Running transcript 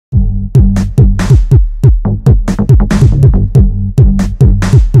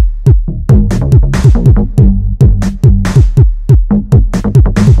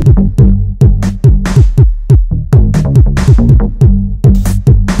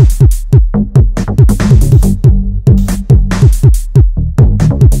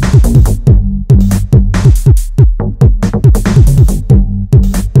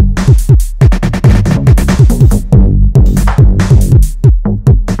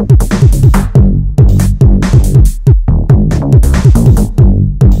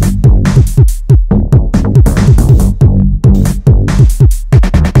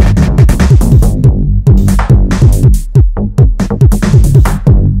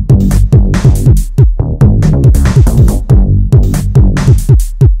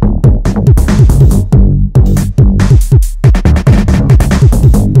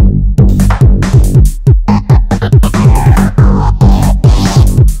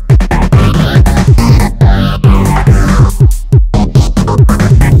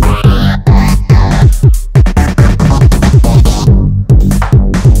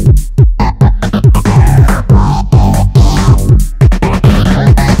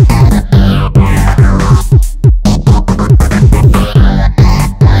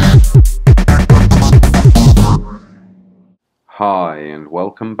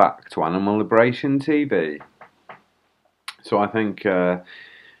welcome back to Animal Liberation TV. So I think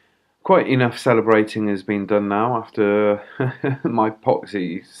quite enough celebrating has been done now after my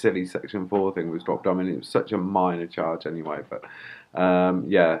poxy silly Section 4 thing was dropped. I mean, it was such a minor charge anyway, but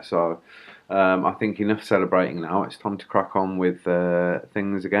yeah, so I think enough celebrating now. It's time to crack on with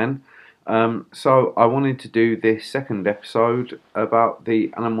things again. So I wanted to do this second episode about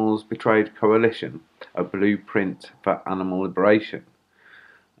the Animals Betrayed Coalition, a blueprint for animal liberation,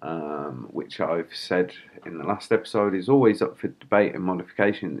 which I've said in the last episode is always up for debate and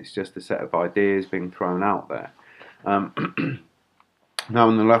modification. It's just a set of ideas being thrown out there. Now,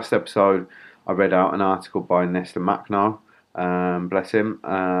 in the last episode, I read out an article by Nestor Makhno. Bless him.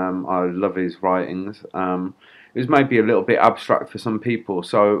 I love his writings. It was maybe a little bit abstract for some people.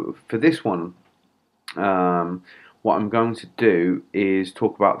 So for this one, what I'm going to do is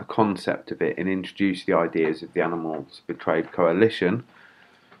talk about the concept of it and introduce the ideas of the Animals Betrayed Coalition,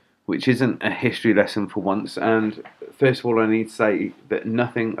 which isn't a history lesson for once. And first of all, I need to say that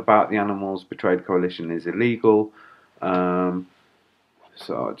nothing about the Animals Betrayed Coalition is illegal. So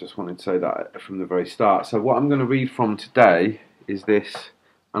I just wanted to say that from the very start. So what I'm going to read from today is this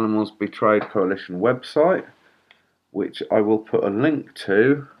Animals Betrayed Coalition website, which I will put a link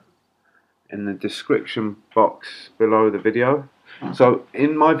to in the description box below the video. So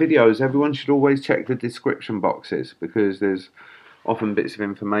in my videos, everyone should always check the description boxes, because there's often bits of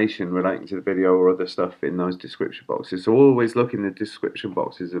information relating to the video or other stuff in those description boxes. So always look in the description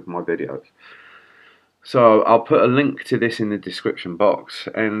boxes of my videos. So I'll put a link to this in the description box,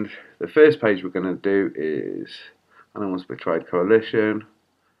 and the first page we're going to do is Animals Betrayed Coalition,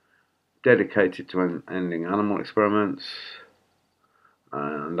 dedicated to ending animal experiments.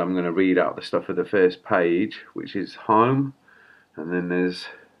 And I'm going to read out the stuff of the first page, which is home, and then there's,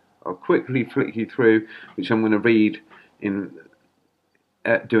 I'll quickly flick you through, which I'm going to read in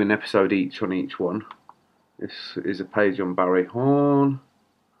do an episode each on each one. This is a page on Barry Horn.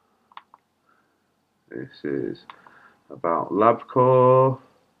 This is about LabCorp.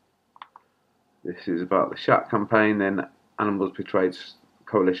 This is about the Shack campaign. Then Animals Betrayed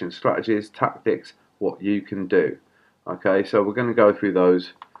Coalition strategies, tactics, what you can do. Okay, so we're going to go through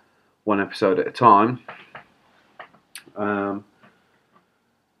those one episode at a time. So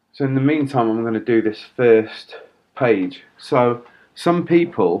in the meantime, I'm going to do this first page. So some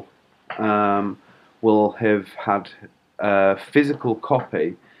people will have had a physical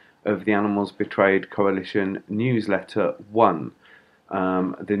copy of the Animals Betrayed Coalition newsletter 1.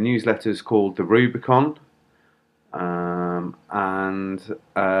 The newsletter is called The Rubicon, and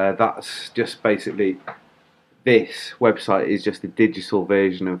that's just basically, this website is just a digital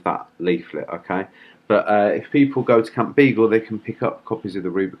version of that leaflet, okay? But if people go to Camp Beagle, they can pick up copies of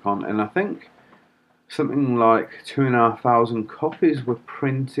the Rubicon, and I think something like 2,500 copies were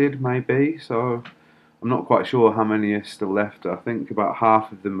printed, maybe, so I'm not quite sure how many are still left. I think about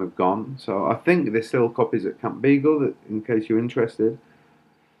half of them have gone, so I think there's still copies at Camp Beagle, that, in case you're interested.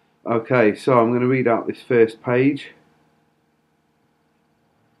 Okay, so I'm going to read out this first page.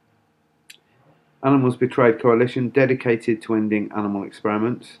 Animals Betrayed Coalition, dedicated to ending animal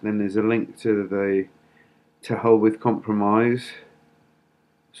experiments. Then there's a link to the To Hell With Compromise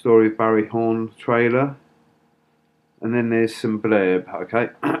Story of Barry Horn trailer. And then there's some blurb, okay?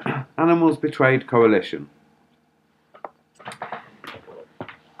 Animals Betrayed Coalition.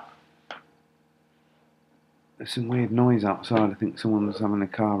 There's some weird noise outside. I think someone was having a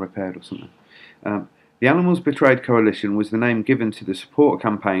car repaired or something. The Animals Betrayed Coalition was the name given to the support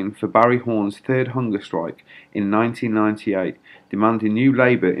campaign for Barry Horn's third hunger strike in 1998, demanding New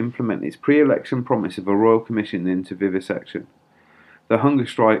Labour implement its pre-election promise of a royal commission into vivisection. The hunger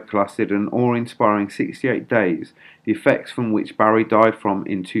strike lasted an awe-inspiring 68 days, the effects from which Barry died from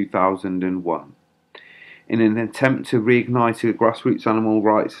in 2001. In an attempt to reignite a grassroots animal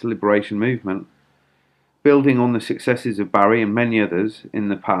rights liberation movement, building on the successes of Barry and many others in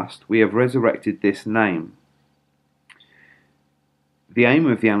the past, we have resurrected this name. The aim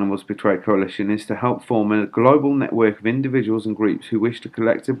of the Animals Betrayed Coalition is to help form a global network of individuals and groups who wish to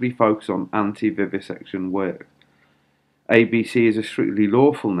collectively focus on anti-vivisection work. ABC is a strictly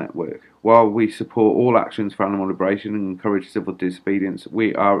lawful network. While we support all actions for animal liberation and encourage civil disobedience,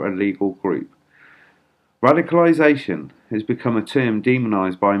 we are a legal group. Radicalisation has become a term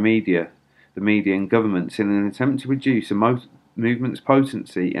demonised by the media and governments in an attempt to reduce a movement's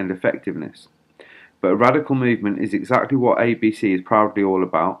potency and effectiveness. But a radical movement is exactly what ABC is proudly all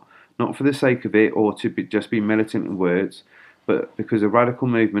about, not for the sake of it or to just be militant in words, but because a radical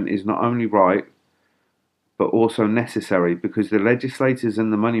movement is not only right, but also necessary, because the legislators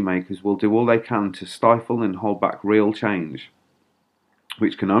and the moneymakers will do all they can to stifle and hold back real change.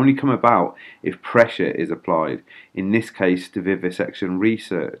 which can only come about if pressure is applied, in this case to vivisection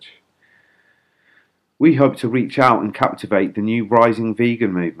research. We hope to reach out and captivate the new rising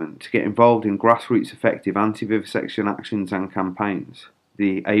vegan movement to get involved in grassroots effective anti-vivisection actions and campaigns.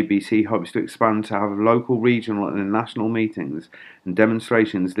 The ABC hopes to expand to have local, regional and national meetings and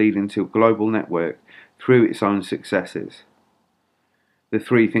demonstrations leading to a global network through its own successes. The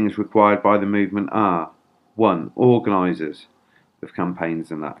three things required by the movement are: 1. Organisers of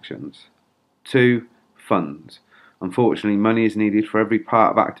campaigns and actions. 2. Funds. Unfortunately, money is needed for every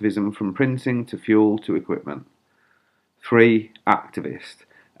part of activism, from printing to fuel to equipment. 3. Activist.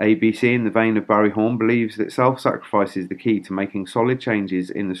 ABC, in the vein of Barry Horn, believes that self-sacrifice is the key to making solid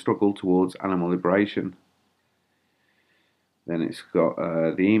changes in the struggle towards animal liberation. Then it's got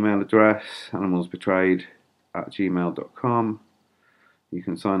the email address, animalsbetrayed@gmail.com. You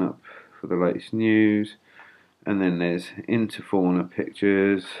can sign up for the latest news. And then there's interfauna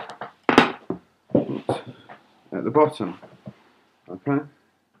pictures at the bottom. Okay,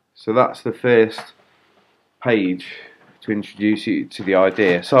 so that's the first page to introduce you to the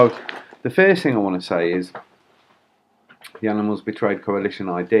idea. So the first thing I want to say is the Animals Betrayed Coalition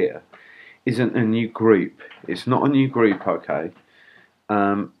idea isn't a new group. It's not a new group, okay?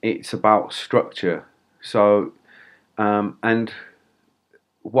 It's about structure. So, and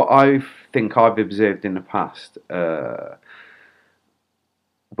what I think I've observed in the past,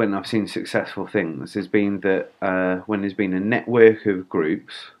 when I've seen successful things, has been that when there's been a network of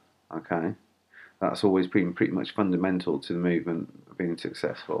groups, okay, that's always been pretty much fundamental to the movement being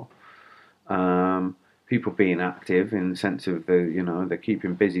successful. People being active in the sense of they're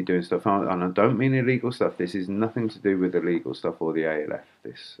keeping busy doing stuff, and I don't mean illegal stuff. This is nothing to do with illegal stuff or the ALF,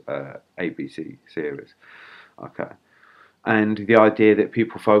 this ABC series, okay. And the idea that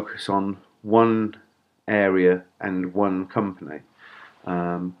people focus on one area and one company,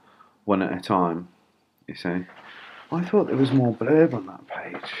 one at a time, you see. I thought there was more blurb on that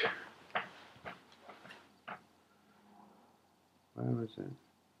page. Where is it?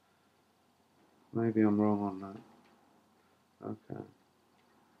 Maybe I'm wrong on that. Okay.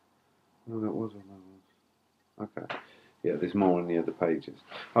 No, that was on that one. Okay. Yeah, there's more on the other pages.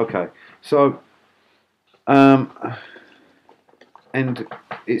 Okay, so and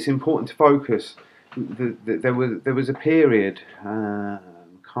it's important to focus. There was a period,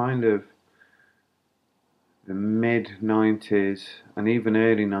 kind of the mid-90s and even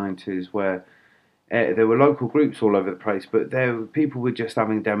early 90s, where there were local groups all over the place, but people were just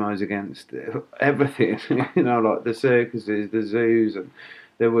having demos against everything, like the circuses, the zoos, and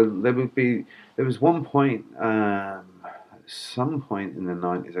there was one point, some point in the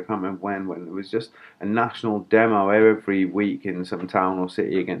 90s, I can't remember when it was just a national demo every week in some town or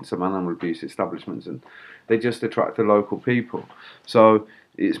city against some animal abuse establishments, and they just attract the local people. So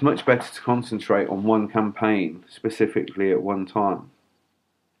it's much better to concentrate on one campaign specifically at one time,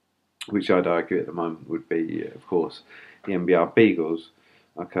 which I'd argue at the moment would be, of course, the NBR Beagles.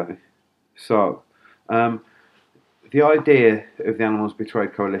 Okay, so the idea of the Animals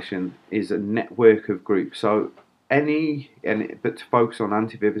Betrayed Coalition is a network of groups. So but to focus on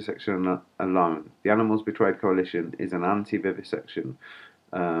anti-vivisection alone, the Animals Betrayed Coalition is an anti-vivisection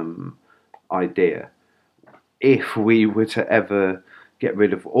idea. If we were to ever get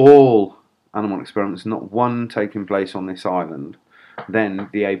rid of all animal experiments, not one taking place on this island, then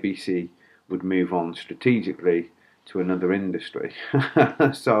the ABC would move on strategically to another industry.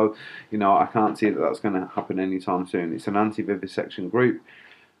 So, I can't see that that's going to happen anytime soon. It's an anti-vivisection group,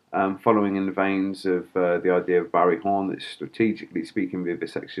 following in the veins of the idea of Barry Horn, that strategically speaking,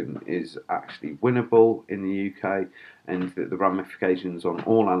 vivisection is actually winnable in the UK, and that the ramifications on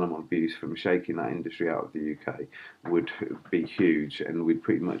all animal abuse from shaking that industry out of the UK would be huge, and we'd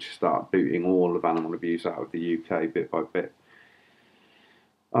pretty much start booting all of animal abuse out of the UK bit by bit.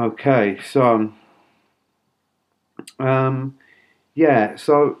 Okay, so yeah,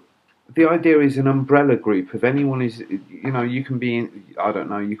 so the idea is an umbrella group of anyone you can be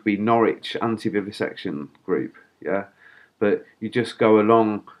you could be Norwich anti-vivisection group, yeah, but you just go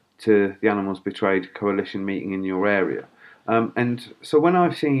along to the Animals Betrayed Coalition meeting in your area. And so when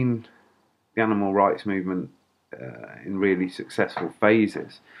I've seen the animal rights movement in really successful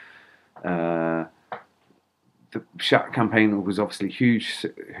phases, the Shack campaign was obviously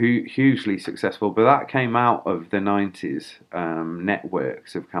hugely successful, but that came out of the 90s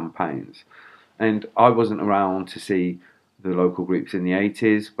networks of campaigns. And I wasn't around to see the local groups in the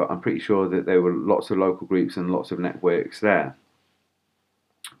 80s, but I'm pretty sure that there were lots of local groups and lots of networks there.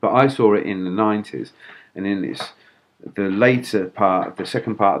 But I saw it in the 90s, and in the later part, the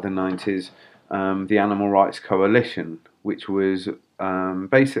second part of the 90s, the Animal Rights Coalition, which was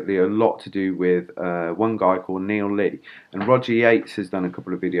basically a lot to do with one guy called Neil Lea, and Roger Yates has done a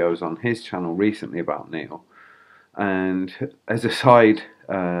couple of videos on his channel recently about Neil. And as a side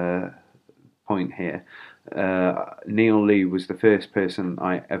point here, Neil Lea was the first person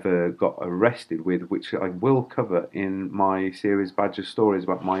I ever got arrested with, which I will cover in my series Badger Stories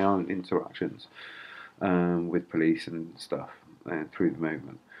about my own interactions with police and stuff through the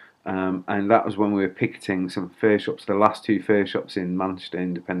movement. And that was when we were picketing some fur shops, the last two fur shops in Manchester,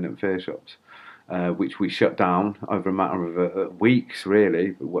 independent fur shops, which we shut down over a matter of weeks,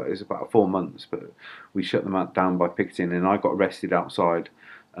 really. It was about 4 months, but we shut them down by picketing, and I got arrested outside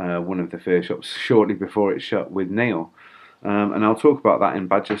one of the fur shops shortly before it shut with Neil. And I'll talk about that in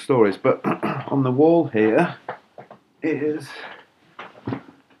Badger Stories. But on the wall here is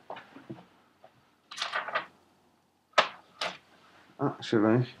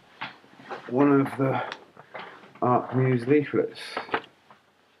actually one of the Art News leaflets.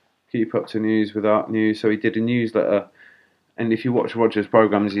 Keep up to news with Art News. So he did a newsletter, and if you watch Roger's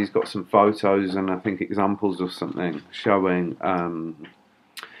programs, he's got some photos and I think examples of something showing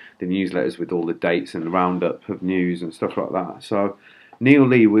the newsletters with all the dates and the roundup of news and stuff like that. So Neil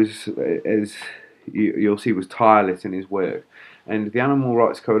Lea was, as you'll see, was tireless in his work, and the Animal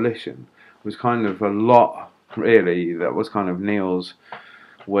Rights Coalition was kind of a lot, really, that was kind of Neil's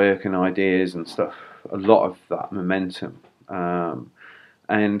work and ideas and stuff, a lot of that momentum.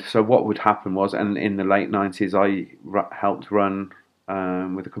 And so what would happen was, and in the late 90s I helped run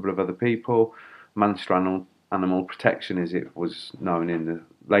with a couple of other people, Manchester Animal Protection as it was known in the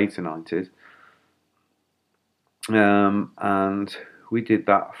later 90s. And we did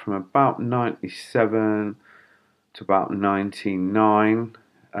that from about 97 to about 99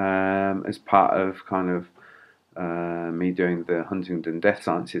 as part of kind of me doing the Huntingdon Death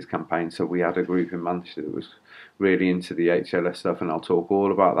Sciences campaign. So we had a group in Manchester that was really into the HLS stuff, and I'll talk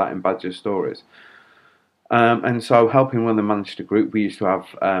all about that in Badger Stories. And so helping run the Manchester group, we used to have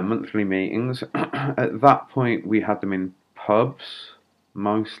monthly meetings. At that point we had them in pubs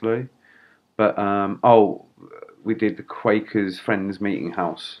mostly, but we did the Quakers Friends Meeting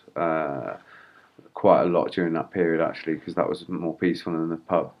House quite a lot during that period, actually, because that was more peaceful than the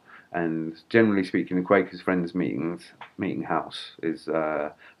pub. And generally speaking, the Quakers Friends Meeting House is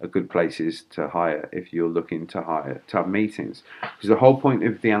a good places to hire if you're looking to have meetings. Because the whole point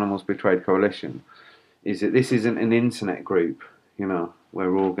of the Animals Betrayed Coalition is that this isn't an internet group, you know,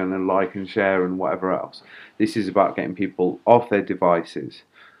 where we're all going to like and share and whatever else. This is about getting people off their devices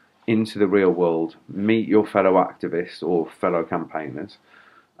into the real world, meet your fellow activists or fellow campaigners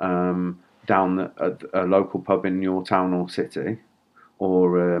down at a local pub in your town or city,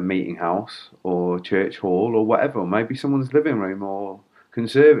 or a meeting house or church hall or whatever, or maybe someone's living room or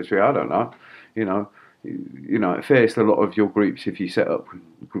conservatory, I don't know. You know, at first a lot of your groups, if you set up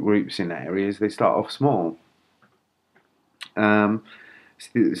groups in areas, they start off small.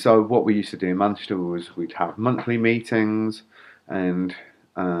 So what we used to do in Manchester was we'd have monthly meetings, and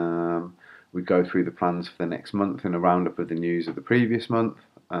we'd go through the plans for the next month and a roundup of the news of the previous month.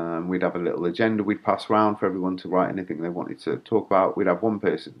 We'd have a little agenda we'd pass around for everyone to write anything they wanted to talk about. We'd have one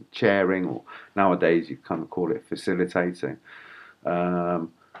person chairing, or nowadays you kind of call it facilitating, the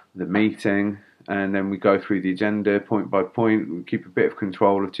meeting, and then we go through the agenda point by point. We keep a bit of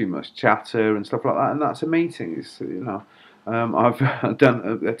control of too much chatter and stuff like that, and that's a meeting. It's, you know, I've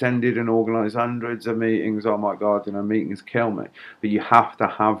attended and organised hundreds of meetings. Oh my God, you know, meetings kill me, but you have to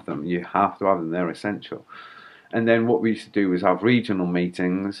have them. You have to have them. They're essential. And then what we used to do was have regional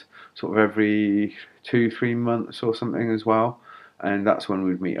meetings, sort of every 2-3 months or something as well. And that's when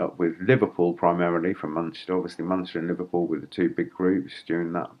we'd meet up with Liverpool primarily from Manchester. Obviously Manchester and Liverpool were the two big groups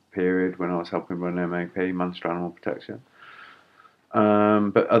during that period when I was helping run MAP, Manchester Animal Protection.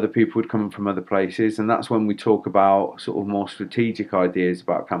 But other people would come from other places, and that's when we talk about sort of more strategic ideas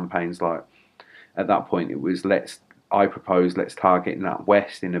about campaigns. Like at that point it was I proposed let's target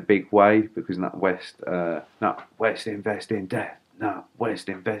NatWest in a big way, because NatWest invest in death, NatWest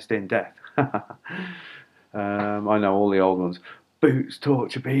invest in death. I know all the old ones. Boots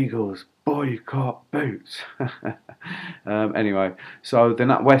torture beagles, boycott Boots. Anyway, so the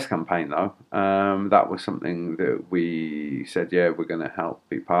NatWest campaign though, that was something that we said, yeah, we're going to help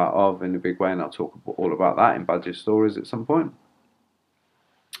be part of in a big way, and I'll talk all about that in Badger Stories at some point.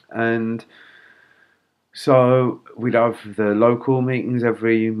 And so we'd have the local meetings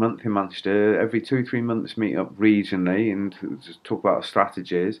every month in Manchester, every 2-3 months meet up regionally and just talk about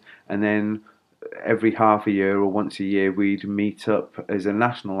strategies, and then every half a year or once a year we'd meet up as a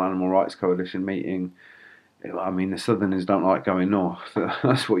National Animal Rights Coalition meeting. I mean, the Southerners don't like going north.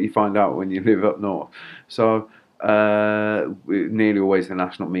 That's what you find out when you live up north. So nearly always the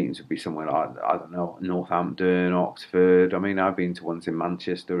national meetings would be somewhere like, I don't know, Northampton, Oxford. I mean, I've been to ones in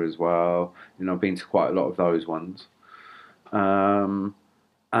Manchester as well. You know, I've been to quite a lot of those ones. And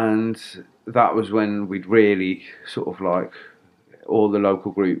that was when we'd really sort of like all the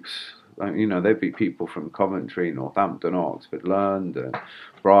local groups. You know, there'd be people from Coventry, Northampton, Oxford, London,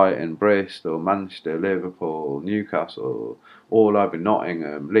 Brighton, Bristol, Manchester, Liverpool, Newcastle, all over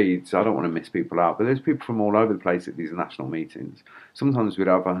Nottingham, Leeds. I don't want to miss people out, but there's people from all over the place at these national meetings. Sometimes we'd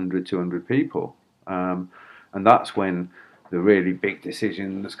have 100, 200 people. And that's when the really big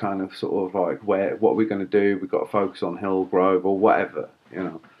decisions kind of sort of like, what we're going to do, we've got to focus on Hillgrove or whatever,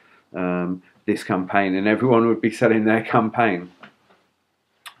 you know, this campaign, and everyone would be selling their campaign.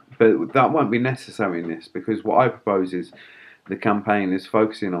 But that won't be necessary in this, because what I propose is the campaign is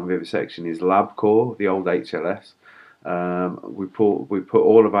focusing on vivisection is LabCorp, the old HLS. We put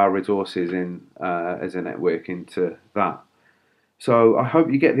all of our resources in as a network into that. So I hope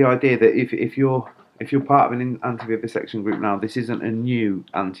you get the idea that if you're part of an anti-vivisection group now, this isn't a new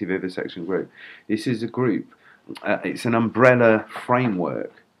anti-vivisection group. This is a group. It's an umbrella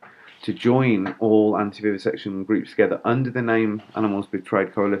framework to join all anti-vivisection groups together under the name Animals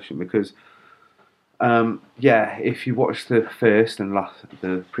Betrayed Coalition, because if you watch the first and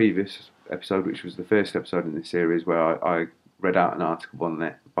the previous episode, which was the first episode in this series, where I read out an article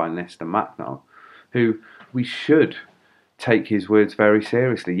by Nesta Macnall, who we should take his words very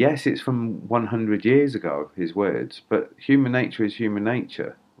seriously. Yes, it's from 100 years ago, his words, but human nature is human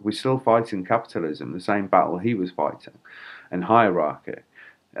nature. We're still fighting capitalism, the same battle he was fighting, and hierarchy.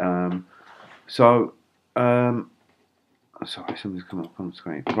 Sorry, something's come up on the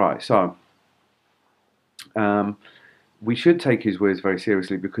screen. Right, so we should take his words very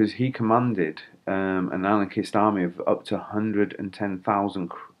seriously, because he commanded an anarchist army of up to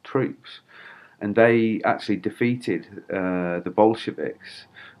 110,000 troops, and they actually defeated the Bolsheviks,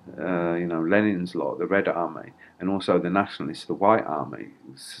 Lenin's lot, the Red Army, and also the Nationalists, the White Army,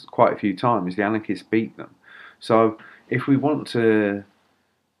 quite a few times. The anarchists beat them. So if we want to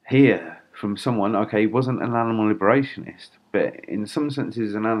hear from someone, okay, he wasn't an animal liberationist, but in some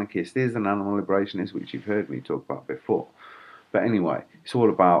senses an anarchist is an animal liberationist, which you've heard me talk about before. But anyway, it's all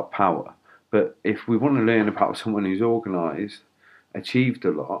about power. But if we want to learn about someone who's organised, achieved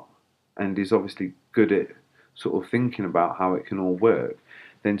a lot, and is obviously good at sort of thinking about how it can all work,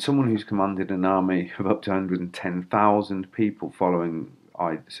 then someone who's commanded an army of up to 110,000 people following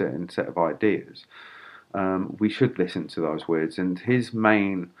a certain set of ideas, we should listen to those words. And his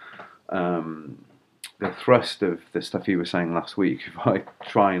main, the thrust of the stuff he was saying last week, if I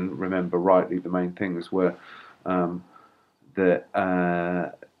try and remember rightly, the main things were that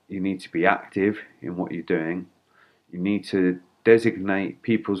you need to be active in what you're doing. You need to designate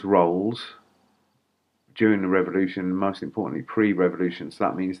people's roles during the revolution, most importantly pre-revolution. So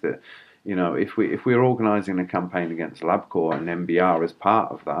that means that, you know, if we're organising a campaign against LabCorp and MBR as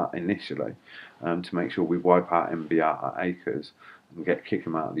part of that initially, to make sure we wipe out MBR acres and kick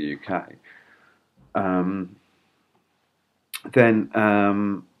them out of the UK, then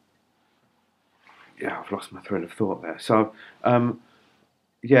I've lost my thread of thought there. So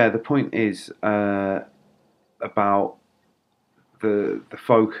the point is about the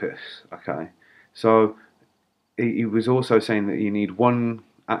focus. Okay, so he was also saying that you need one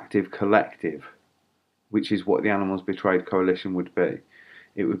active collective, which is what the Animals Betrayed Coalition would be.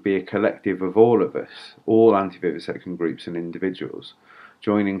 It would be a collective of all of us, all anti-vivisection groups and individuals,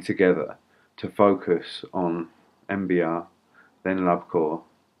 joining together to focus on MBR, then LabCorp,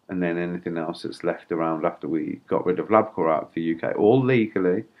 and then anything else that's left around after we got rid of LabCorp out of the UK, all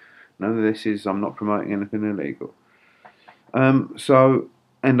legally. None of this is, I'm not promoting anything illegal.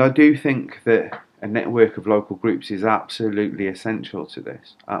 And I do think that a network of local groups is absolutely essential to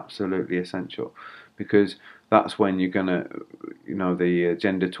this, absolutely essential, because that's when you're going to, the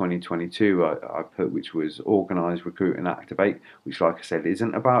Agenda 2022 I put, which was organise, recruit and activate, which, like I said,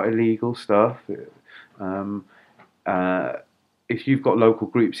 isn't about illegal stuff. If you've got local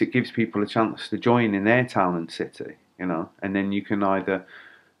groups, it gives people a chance to join in their town and city, and then you can either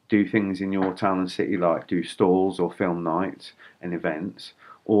do things in your town and city, like do stalls or film nights and events,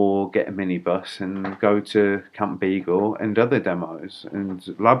 or get a minibus and go to Camp Beagle and other demos, and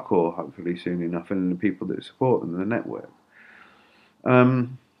LabCorp hopefully soon enough, and the people that support them, the network.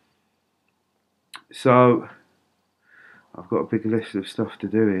 So I've got a big list of stuff to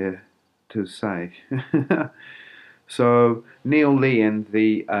do here to say. So Neil Lea and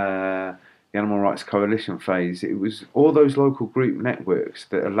the Animal Rights Coalition phase, it was all those local group networks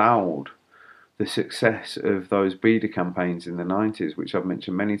that allowed the success of those breeder campaigns in the 90s, which I've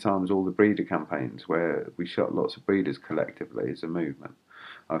mentioned many times, all the breeder campaigns where we shot lots of breeders collectively as a movement.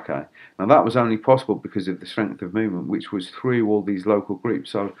 Okay, now that was only possible because of the strength of movement, which was through all these local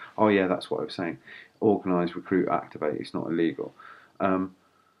groups. So, oh yeah, that's what I was saying. Organise, recruit, activate. It's not illegal.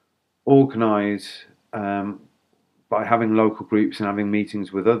 Organise by having local groups and having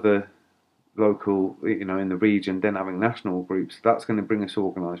meetings with other local, in the region, then having national groups. That's going to bring us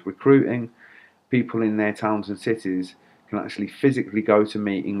organised. Recruiting people in their towns and cities can actually physically go to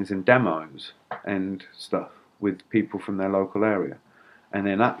meetings and demos and stuff with people from their local area. And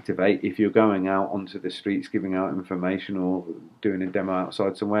then activate, if you're going out onto the streets giving out information or doing a demo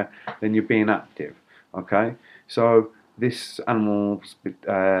outside somewhere, then you're being active. Okay, so this Animals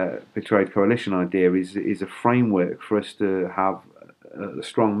Betrayed Coalition idea is a framework for us to have a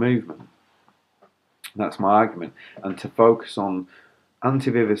strong movement. That's my argument, and to focus on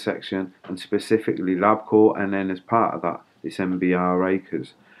anti-vivisection and specifically LabCorp, and then as part of that, this MBR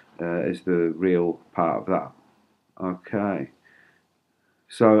acres is the real part of that. Okay.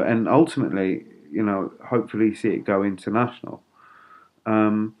 So, and ultimately, hopefully see it go international.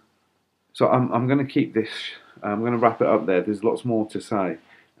 So I'm going to keep this, I'm going to wrap it up there. There's lots more to say.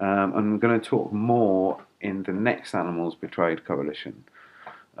 I'm going to talk more in the next Animals Betrayed Coalition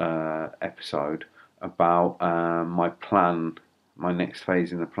episode about my plan, my next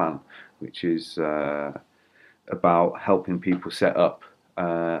phase in the plan, which is about helping people set up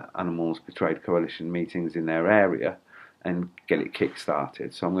Animals Betrayed Coalition meetings in their area and get it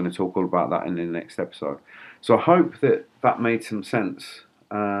kick-started. So I'm going to talk all about that in the next episode. So I hope that made some sense.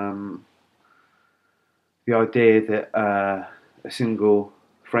 The idea that a single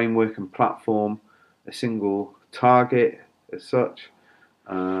framework and platform, a single target as such,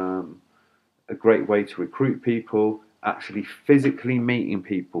 a great way to recruit people, actually physically meeting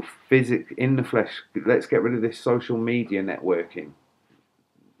people, in the flesh. Let's get rid of this social media networking.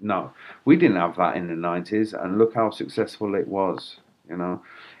 No, we didn't have that in the 90s, and look how successful it was.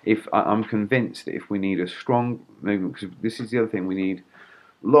 If I'm convinced that if we need a strong movement, because this is the other thing, we need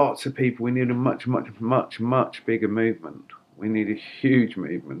lots of people. We need a much, much, much, much bigger movement. We need a huge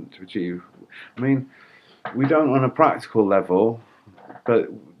movement to achieve. I mean, we don't on a practical level, but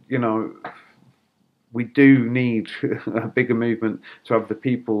we do need a bigger movement to have the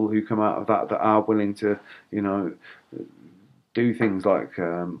people who come out of that are willing to, do things like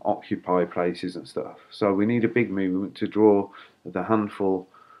occupy places and stuff. So we need a big movement to draw the handful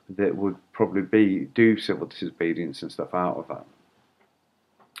that would probably do civil disobedience and stuff out of that.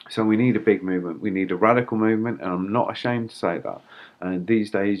 So we need a big movement. We need a radical movement, and I'm not ashamed to say that. And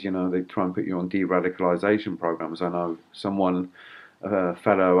these days, they try and put you on de-radicalisation programs. I know someone, a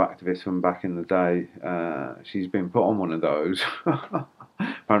fellow activist from back in the day, she's been put on one of those.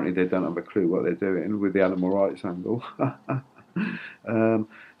 Apparently they don't have a clue what they're doing with the animal rights angle.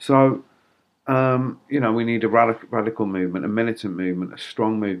 We need a radical movement, a militant movement, a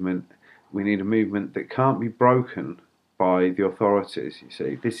strong movement. We need a movement that can't be broken by the authorities, you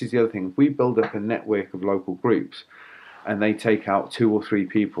see. This is the other thing. If we build up a network of local groups and they take out 2 or 3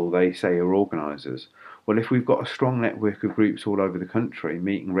 people they say are organisers, well, if we've got a strong network of groups all over the country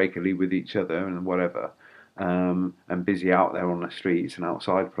meeting regularly with each other and whatever, and busy out there on the streets and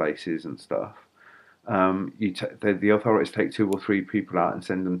outside places and stuff, the authorities take 2 or 3 people out and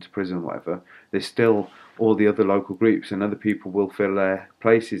send them to prison or whatever, there's still all the other local groups and other people will fill their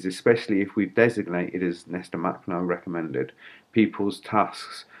places, especially if we've designated, as Nesta Macknow recommended, people's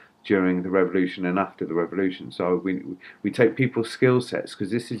tasks during the revolution and after the revolution. So we take people's skill sets,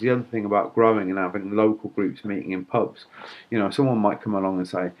 because this is the other thing about growing and having local groups meeting in pubs. Someone might come along and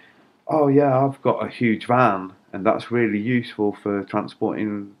say, oh yeah, I've got a huge van and that's really useful for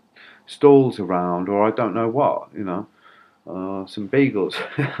transporting stalls around, or I don't know what, some beagles.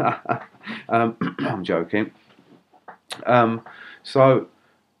 I'm joking.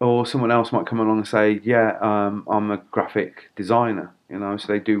 Or someone else might come along and say, yeah, I'm a graphic designer, so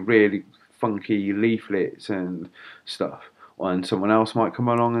they do really funky leaflets and stuff. And someone else might come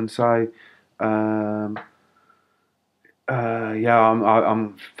along and say, yeah,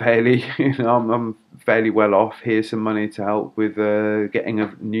 I'm fairly, I'm fairly well off. Here's some money to help with getting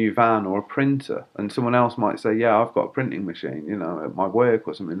a new van or a printer. And someone else might say, yeah, I've got a printing machine, at my work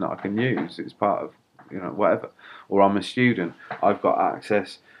or something that I can use. It's part of, whatever. Or I'm a student. I've got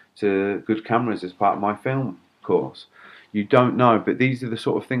access to good cameras as part of my film course. You don't know, but these are the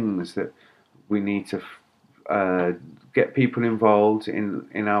sort of things that we need to get people involved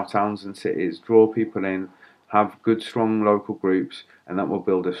in our towns and cities, draw people in, have good, strong local groups, and that will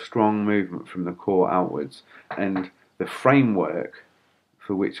build a strong movement from the core outwards. And the framework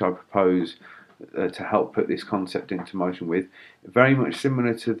for which I propose to help put this concept into motion with. Very much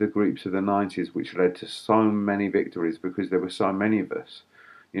similar to the groups of the 90s, which led to so many victories because there were so many of us.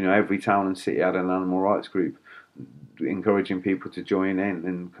 You know, every town and city had an animal rights group encouraging people to join in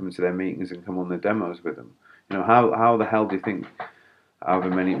and come to their meetings and come on the demos with them. You know, how the hell do you think, however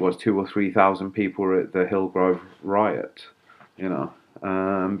many it was, 2,000 or 3,000 people were at the Hillgrove riot? You know,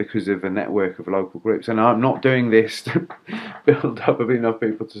 because of a network of local groups. And I'm not doing this to build up enough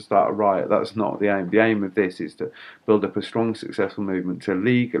people to start a riot. That's not the aim. The aim of this is to build up a strong, successful movement to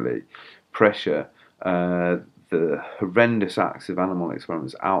legally pressure the horrendous acts of animal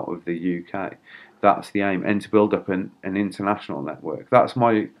experiments out of the UK. That's the aim, and to build up an international network. That's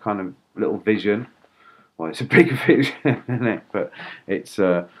my kind of little vision. Well, it's a big vision, isn't it? But it's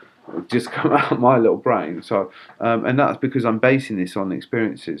just come out of my little brain. So, and that's because I'm basing this on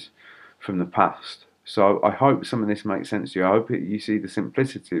experiences from the past. So I hope some of this makes sense to you. I hope you see the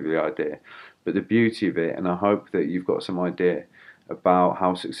simplicity of the idea, but the beauty of it, and I hope that you've got some idea about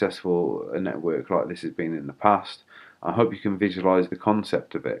how successful a network like this has been in the past. I hope you can visualize the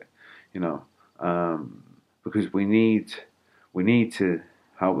concept of it, you know, because we need to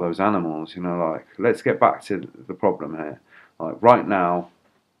help those animals, you know. Like, let's get back to the problem here. Like right now,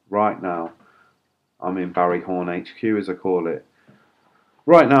 I'm in Barry Horn HQ, as I call it.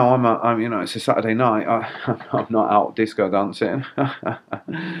 Right now, I'm you know, it's a Saturday night. I'm not out disco dancing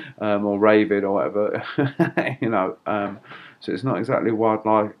or raving or whatever, you know. So it's not exactly a wild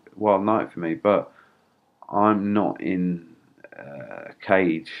night for me. But I'm not in a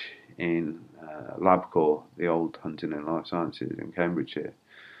cage in LabCorp, the old Hunting and Life Sciences in Cambridgeshire,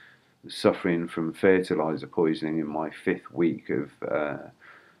 suffering from fertilizer poisoning in my 5th week of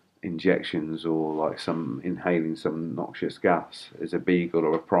injections, or like inhaling some noxious gas as a beagle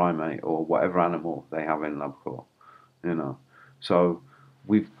or a primate or whatever animal they have in LabCorp, you know. So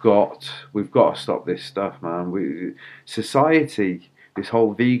we've got to stop this stuff, man. Society, this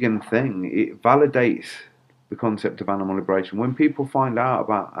whole vegan thing, it validates the concept of animal liberation. When people find out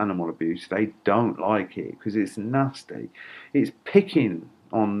about animal abuse, they don't like it because it's nasty. It's picking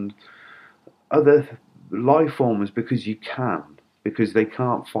on other life forms because you can, because they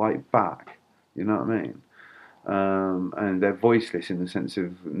can't fight back. You know what I mean? And they're voiceless in the sense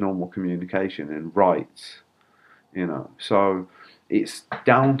of normal communication and rights. You know, so it's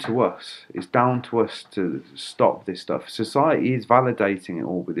down to us. It's down to us to stop this stuff. Society is validating it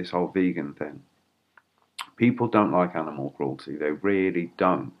all with this whole vegan thing. People don't like animal cruelty. They really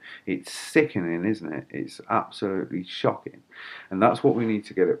don't. It's sickening, isn't it? It's absolutely shocking. And that's what we need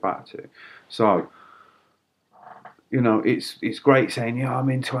to get it back to. So, you know, it's great saying, yeah, I'm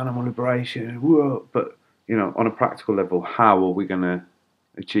into animal liberation, whoa, but, you know, on a practical level, how are we going to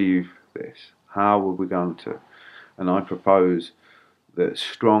achieve this? How are we going to? And I propose that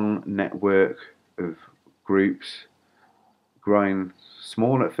strong network of groups, growing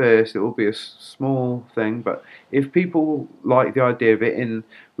small at first, it will be a small thing, but if people like the idea of it and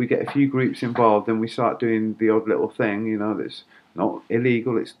we get a few groups involved and we start doing the odd little thing, you know, that's not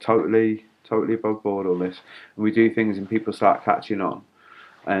illegal, it's totally above board, all this, and we do things and people start catching on,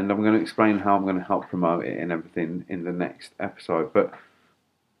 and I'm going to explain how I'm going to help promote it and everything in the next episode. But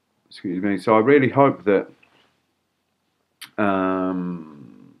excuse me, so I really hope that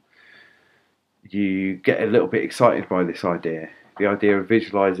you get a little bit excited by this idea, the idea of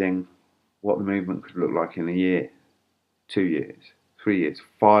visualizing what the movement could look like in a year, 2 years, 3 years,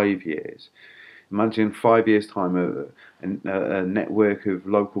 5 years. Imagine 5 years' time a network of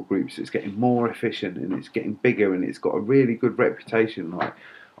local groups that's getting more efficient and it's getting bigger and it's got a really good reputation. Like,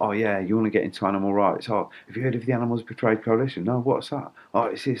 oh yeah, you want to get into animal rights? Oh, have you heard of the Animals Betrayed Coalition? No, what's that? Oh,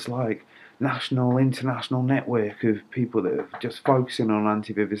 it's this like national, international network of people that are just focusing on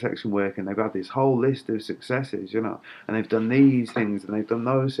anti-vivisection work, and they've had this whole list of successes, you know, and they've done these things and they've done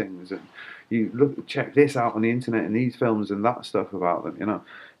those things, and you check this out on the internet and these films and that stuff about them, you know.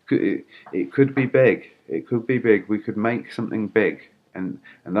 It could be big. It could be big. We could make something big, and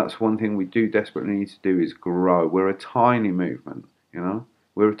that's one thing we do desperately need to do is grow. We're a tiny movement, you know.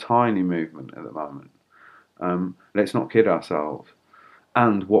 We're a tiny movement at the moment. Let's not kid ourselves.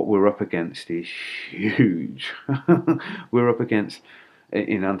 And what we're up against is huge. We're up against,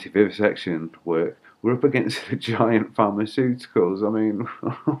 in anti-vivisection work, we're up against the giant pharmaceuticals. I mean,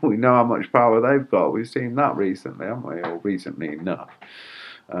 we know how much power they've got. We've seen that recently, haven't we? Or recently enough.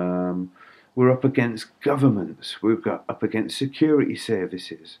 We're up against governments. We've got up against security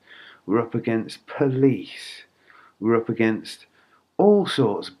services. We're up against police. We're up against all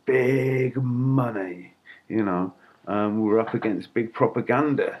sorts of big money, you know. We're up against big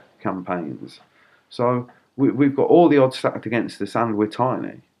propaganda campaigns. So we've got all the odds stacked against us, and we're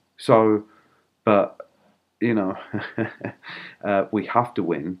tiny. So But you know, we have to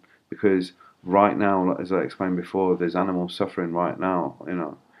win because right now, as I explained before, there's animals suffering right now. You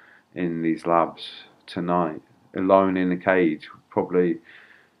know, in these labs tonight, alone in a cage, probably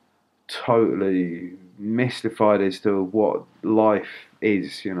totally mystified as to what life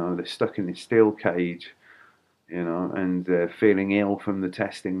is. You know, they're stuck in this steel cage. You know, and they're feeling ill from the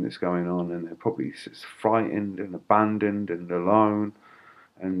testing that's going on, and they're probably frightened and abandoned and alone,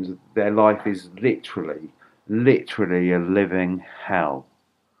 and their life is literally a living hell.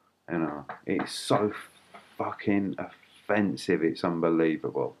 You know, it's so fucking offensive. It's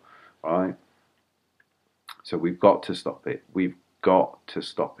unbelievable, right? So we've got to stop it. We've got to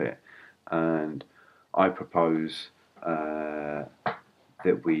stop it, and I propose that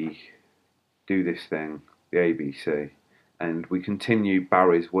we do this thing, the ABC, and we continue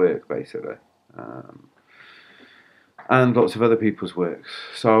Barry's work basically. And lots of other people's works.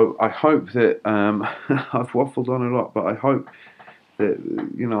 So I hope that I've waffled on a lot, but I hope that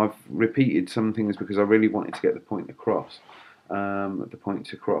I've repeated some things because I really wanted to get the point across. So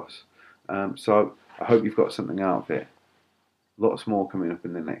I hope you've got something out of it. Lots more coming up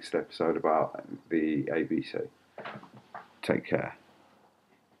in the next episode about the ABC. Take care.